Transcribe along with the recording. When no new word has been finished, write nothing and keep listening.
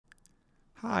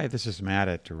Hi, this is Matt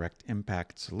at Direct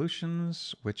Impact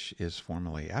Solutions, which is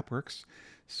formerly AppWorks.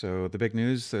 So the big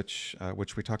news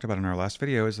which we talked about in our last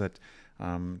video is that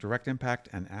Direct Impact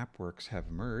and AppWorks have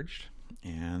merged,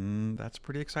 and that's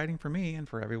pretty exciting for me and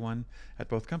for everyone at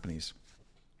both companies.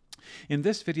 In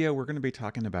this video, we're going to be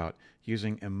talking about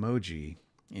using emoji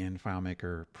in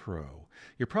FileMaker Pro.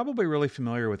 You're probably really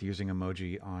familiar with using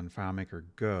emoji on FileMaker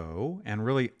Go and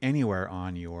really anywhere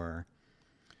on your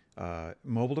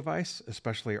mobile device,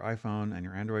 especially your iPhone and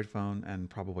your Android phone,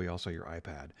 and probably also your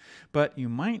iPad. But you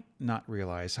might not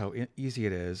realize how easy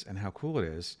it is and how cool it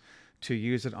is to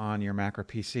use it on your Mac or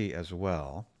PC as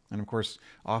well. And of course,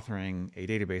 authoring a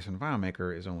database in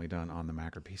FileMaker is only done on the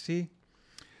Mac or PC.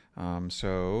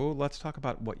 So let's talk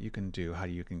about what you can do, how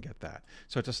you can get that.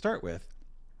 So to start with,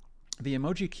 the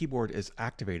Emoji Keyboard is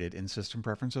activated in System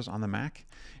Preferences on the Mac.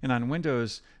 And on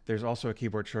Windows, there's also a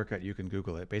keyboard shortcut. You can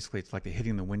Google it. Basically, it's like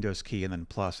hitting the Windows key and then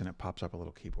plus, and it pops up a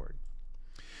little keyboard.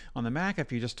 On the Mac,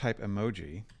 if you just type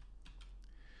emoji,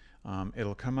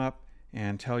 it'll come up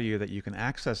and tell you that you can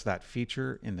access that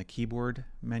feature in the keyboard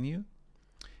menu.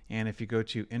 And if you go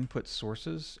to Input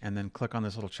Sources and then click on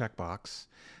this little checkbox,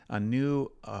 a new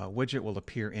widget will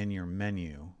appear in your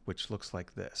menu, which looks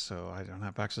like this. So I don't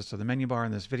have access to the menu bar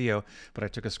in this video, but I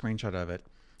took a screenshot of it.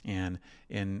 And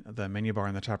in the menu bar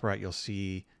in the top right, you'll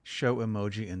see Show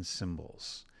Emoji and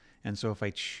Symbols. And so if I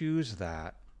choose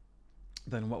that,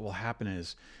 then what will happen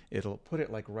is it'll put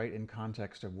it like right in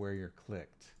context of where you're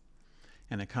clicked.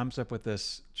 And it comes up with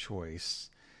this choice.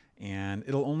 And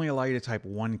it'll only allow you to type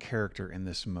one character in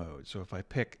this mode. So if I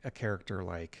pick a character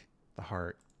like the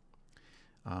heart,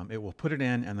 it will put it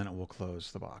in and then it will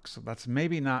close the box. So that's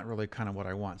maybe not really kind of what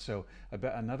I want. So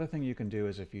another thing you can do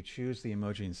is if you choose the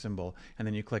emoji and symbol and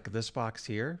then you click this box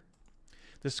here,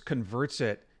 this converts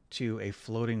it to a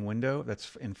floating window that's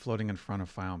floating in front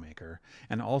of FileMaker,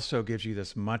 and also gives you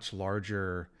this much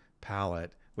larger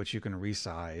palette which you can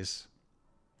resize.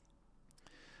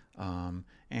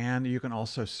 And you can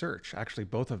also search. Actually,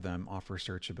 both of them offer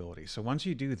searchability. So once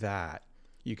you do that,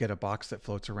 you get a box that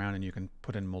floats around and you can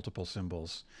put in multiple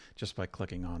symbols just by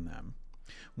clicking on them.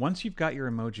 Once you've got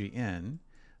your emoji in,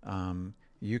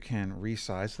 you can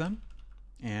resize them,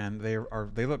 and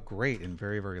they look great in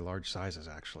very, very large sizes,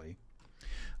 actually.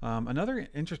 Another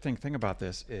interesting thing about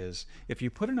this is if you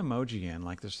put an emoji in,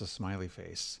 like there's a smiley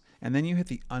face, and then you hit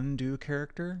the undo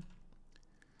character,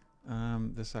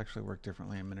 this actually worked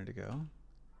differently a minute ago.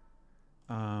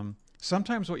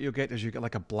 Sometimes what you'll get is you get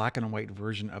like a black and white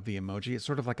version of the emoji. It's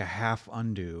sort of like a half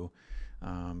undo,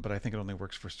 but I think it only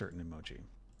works for certain emoji.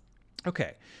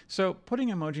 Okay, so putting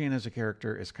emoji in as a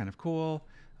character is kind of cool.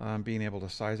 Being able to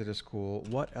size it is cool.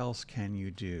 What else can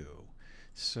you do?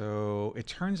 So it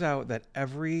turns out that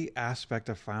every aspect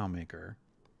of FileMaker,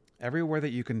 everywhere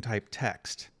that you can type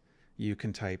text, you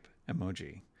can type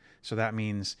emoji. So that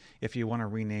means if you want to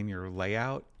rename your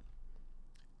layout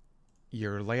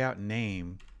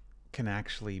name can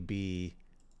actually be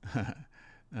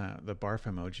the barf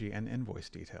emoji and invoice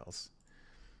details.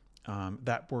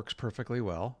 That works perfectly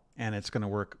well, and it's going to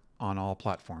work on all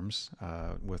platforms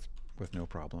with no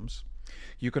problems.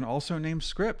 You can also name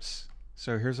scripts.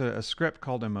 So here's a script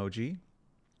called emoji.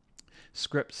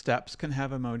 Script steps can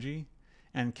have emoji,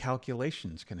 and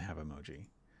calculations can have emoji.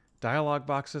 Dialog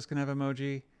boxes can have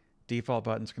emoji. Default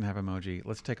buttons can have emoji.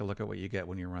 Let's take a look at what you get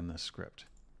when you run this script.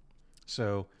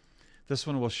 So this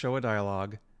one will show a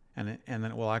dialog, and then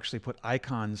it will actually put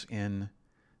icons in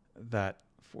that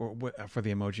for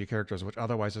the emoji characters, which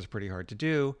otherwise is pretty hard to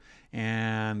do.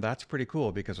 And that's pretty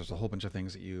cool because there's a whole bunch of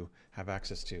things that you have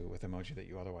access to with emoji that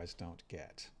you otherwise don't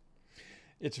get.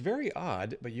 It's very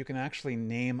odd, but you can actually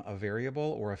name a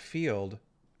variable or a field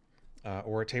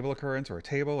or a table occurrence or a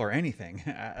table or anything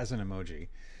as an emoji.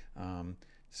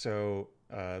 So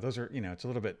those are, it's a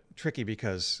little bit tricky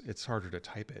because it's harder to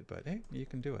type it, but hey, you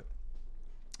can do it.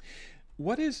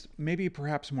 What is maybe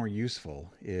perhaps more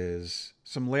useful is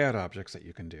some layout objects that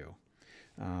you can do.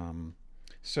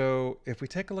 So if we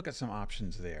take a look at some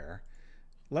options there,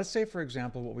 let's say, for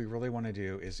example, what we really want to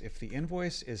do is if the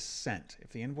invoice is sent,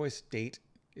 if the invoice date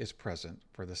is present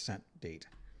for the sent date,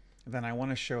 then I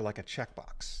want to show like a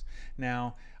checkbox.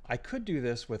 Now, I could do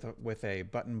this with a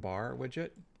button bar widget.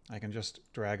 I can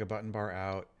just drag a button bar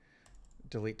out,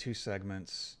 delete two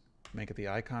segments, make it the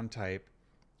icon type,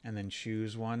 and then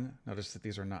choose one. Notice that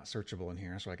these are not searchable in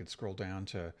here, so I could scroll down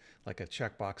to like a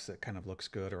checkbox that kind of looks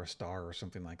good or a star or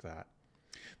something like that.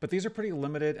 But these are pretty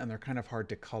limited and they're kind of hard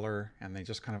to color, and they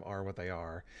just kind of are what they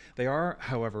are. They are,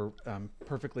 however,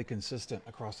 perfectly consistent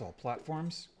across all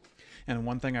platforms. And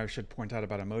one thing I should point out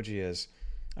about emoji is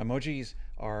emojis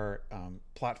are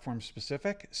platform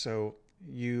specific. So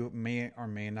you may or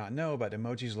may not know, but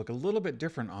emojis look a little bit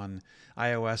different on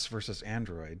iOS versus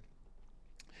Android.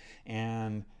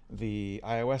 And the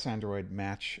iOS Android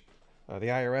match, the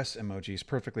iOS emojis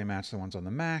perfectly match the ones on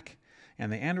the Mac.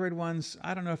 And the Android ones,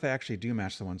 I don't know if they actually do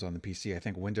match the ones on the PC. I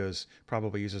think Windows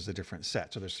probably uses a different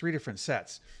set. So there's 3 different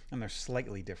sets, and they're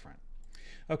slightly different.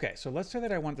 Okay, so let's say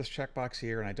that I want this checkbox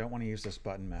here, and I don't want to use this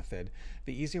button method.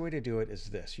 The easy way to do it is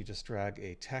this. You just drag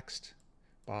a text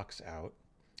box out,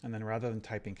 and then rather than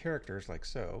typing characters like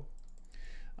so,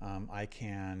 I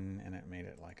can, and it made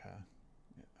it like a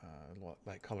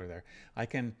light color there, I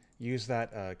can use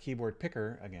that keyboard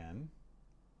picker again,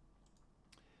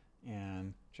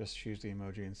 and just choose the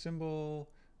emoji and symbol,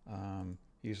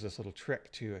 use this little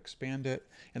trick to expand it,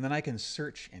 and then I can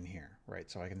search in here, right?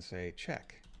 So I can say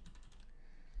check,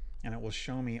 and it will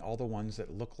show me all the ones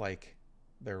that look like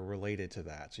they're related to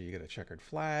that. So you get a checkered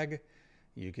flag,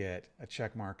 you get a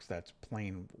check mark that's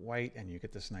plain white, and you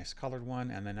get this nice colored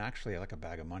one, and then actually like a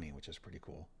bag of money, which is pretty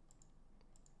cool.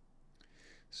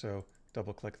 So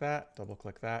double click that, and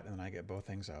then I get both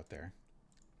things out there.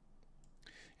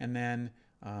 And then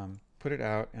put it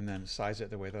out and then size it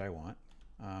the way that I want.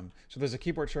 So there's a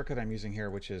keyboard shortcut I'm using here,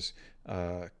 which is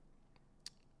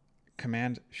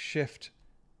Command Shift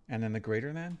and then the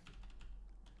greater than.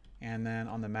 And then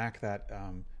on the Mac that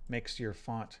makes your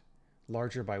font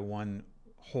larger by 1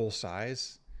 whole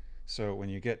size. So when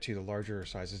you get to the larger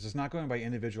sizes, it's not going by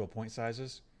individual point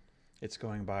sizes. It's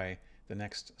going by the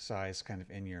next size kind of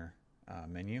in your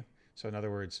menu. So in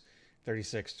other words,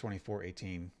 36, 24,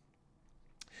 18.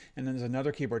 And then there's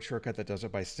another keyboard shortcut that does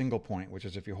it by single point, which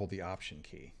is if you hold the Option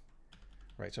key.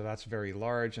 Right, so that's very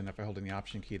large, and if I hold in the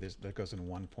Option key, that goes in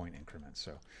 1 point increments.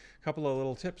 So a couple of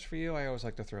little tips for you. I always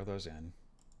like to throw those in.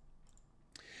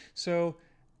 So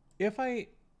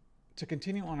to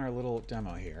continue on our little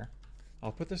demo here,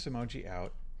 I'll put this emoji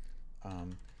out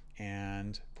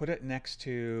and put it next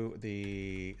to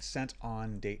the sent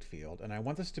on date field. And I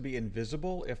want this to be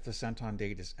invisible if the sent on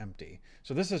date is empty.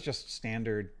 So this is just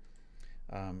standard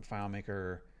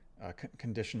FileMaker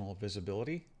conditional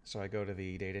visibility. So I go to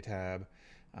the data tab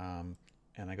and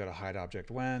I go to hide object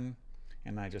when,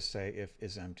 and I just say if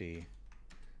is empty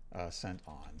sent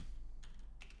on.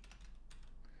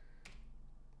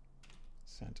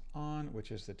 Sent on,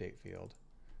 which is the date field.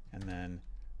 And then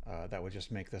that would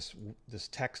just make this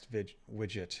text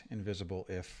widget invisible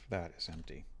if that is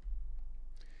empty.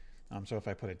 So if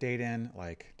I put a date in,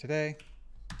 like today,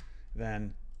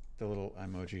 then the little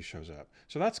emoji shows up.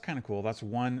 So that's kind of cool. That's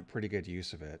one pretty good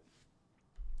use of it.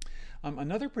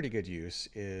 Another pretty good use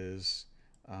is,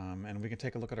 and we can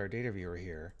take a look at our data viewer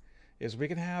here, is we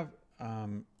can have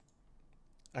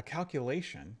a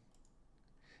calculation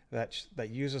that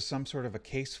uses some sort of a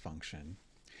case function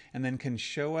and then can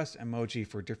show us emoji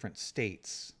for different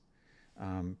states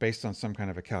based on some kind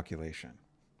of a calculation.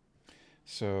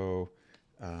 So,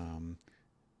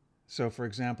 for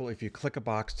example, if you click a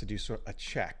box to do a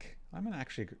check, I'm going to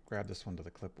actually grab this one to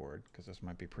the clipboard because this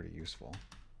might be pretty useful.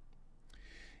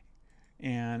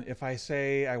 And if I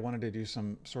say I wanted to do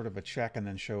some sort of a check and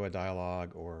then show a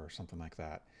dialogue or something like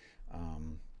that,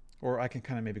 or I can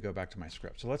kind of maybe go back to my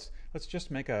script. So let's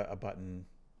just make a button.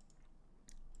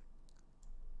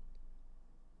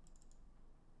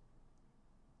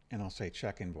 And I'll say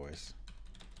check invoice.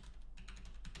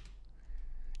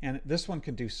 And this one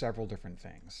can do several different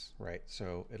things, right?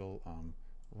 So it'll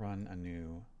run a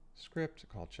new script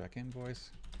called check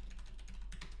invoice.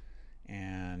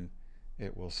 And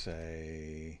it will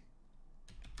say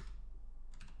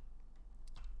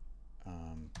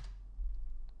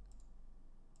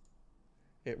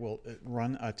it will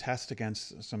run a test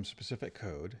against some specific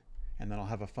code, and then I'll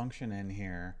have a function in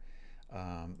here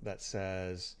that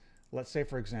says, let's say,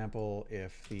 for example,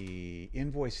 if the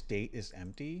invoice date is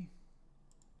empty,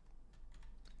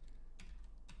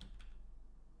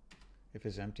 if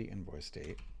it's empty invoice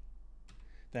date,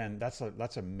 then that's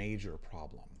a major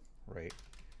problem, right?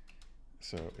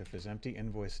 So if it's empty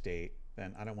invoice date,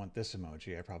 then I don't want this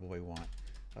emoji. I probably want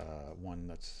one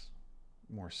that's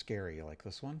more scary, like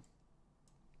this one.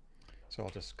 So I'll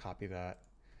just copy that.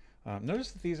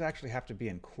 Notice that these actually have to be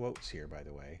in quotes here, by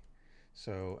the way.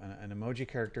 So an emoji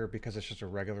character, because it's just a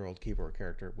regular old keyboard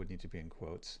character, would need to be in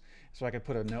quotes. So I could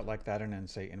put a note like that in and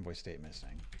say invoice date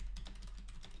missing.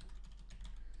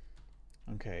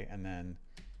 Okay, and then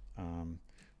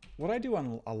what I do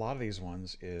on a lot of these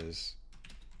ones is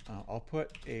I'll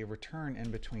put a return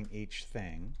in between each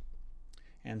thing.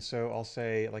 And so I'll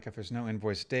say, like, if there's no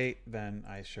invoice date, then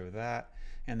I show that.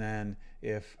 And then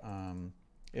if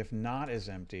not is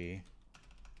empty,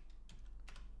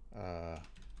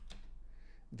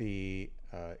 the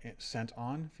sent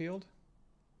on field,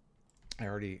 I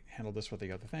already handled this with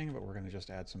the other thing, but we're going to just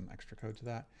add some extra code to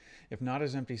that. If not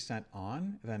is empty sent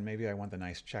on, then maybe I want the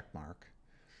nice check mark.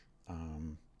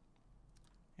 And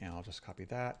I'll just copy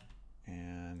that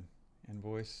and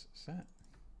invoice sent.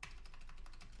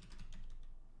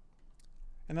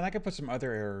 And then I could put some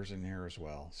other errors in here as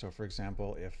well. So for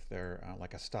example, if they're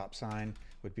like a stop sign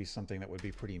would be something that would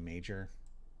be pretty major.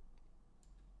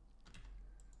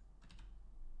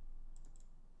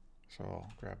 So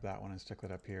I'll grab that one and stick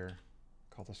that up here.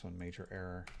 Call this one major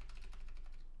error.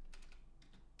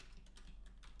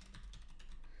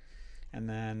 And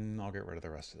then I'll get rid of the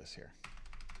rest of this here.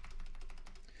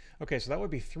 Okay, so that would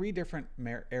be 3 different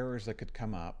errors that could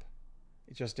come up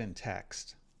just in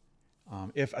text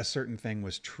if a certain thing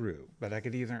was true. But I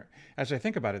could either, as I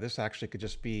think about it, this actually could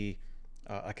just be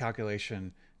a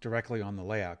calculation directly on the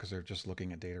layout because they're just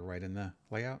looking at data right in the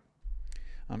layout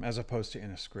as opposed to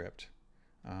in a script.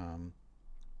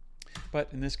 But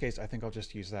in this case, I think I'll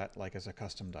just use that like as a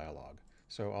custom dialog.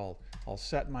 So I'll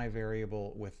set my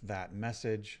variable with that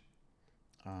message.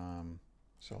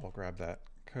 So I'll grab that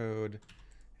code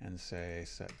and say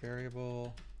set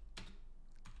variable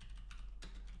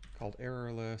called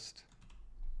error list,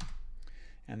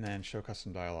 and then show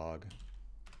custom dialog.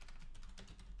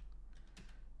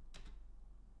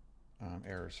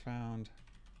 Errors found,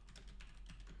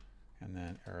 and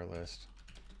then error list.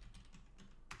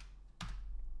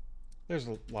 There's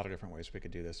a lot of different ways we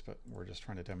could do this, but we're just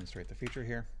trying to demonstrate the feature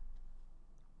here.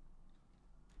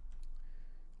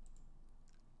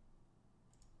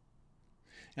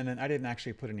 And then I didn't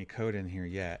actually put any code in here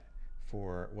yet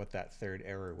for what that third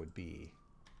error would be.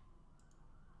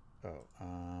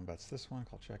 Oh, that's this one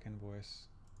called check invoice.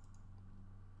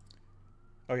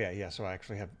 Oh yeah, so I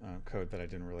actually have code that I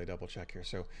didn't really double check here.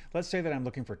 So let's say that I'm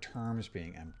looking for terms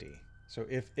being empty. So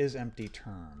if is empty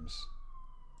terms.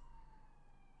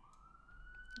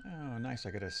 Oh, nice,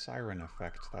 I get a siren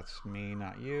effect. That's me,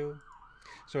 not you.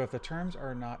 So if the terms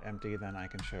are not empty, then I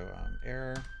can show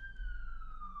error.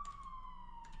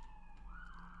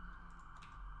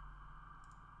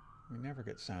 We never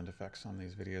get sound effects on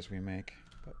these videos we make,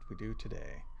 but we do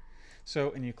today.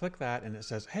 So, and you click that and it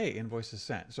says, hey, invoice is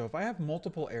sent. So if I have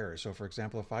multiple errors, so for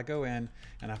example, if I go in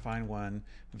and I find one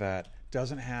that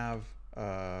doesn't have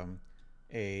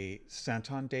a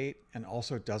sent on date and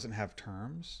also doesn't have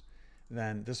terms,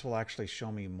 then this will actually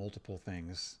show me multiple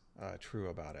things true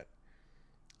about it.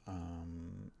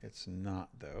 It's not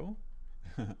though,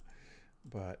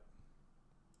 but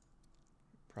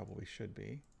probably should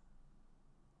be.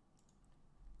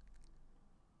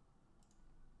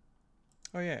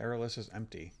 Oh yeah, error list is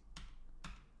empty.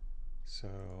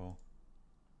 So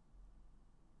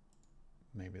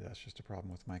maybe that's just a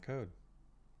problem with my code,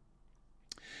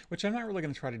 which I'm not really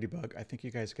going to try to debug. I think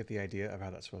you guys get the idea of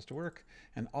how that's supposed to work.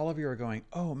 And all of you are going,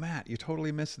 oh, Matt, you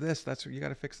totally missed this. That's what you got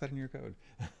to fix that in your code.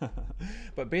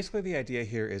 But basically the idea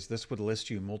here is this would list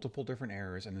you multiple different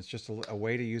errors, and it's just a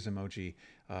way to use emoji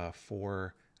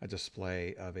for a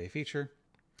display of a feature.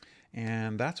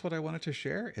 And that's what I wanted to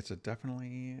share. It's a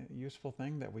definitely useful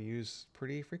thing that we use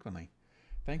pretty frequently.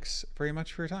 Thanks very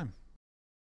much for your time.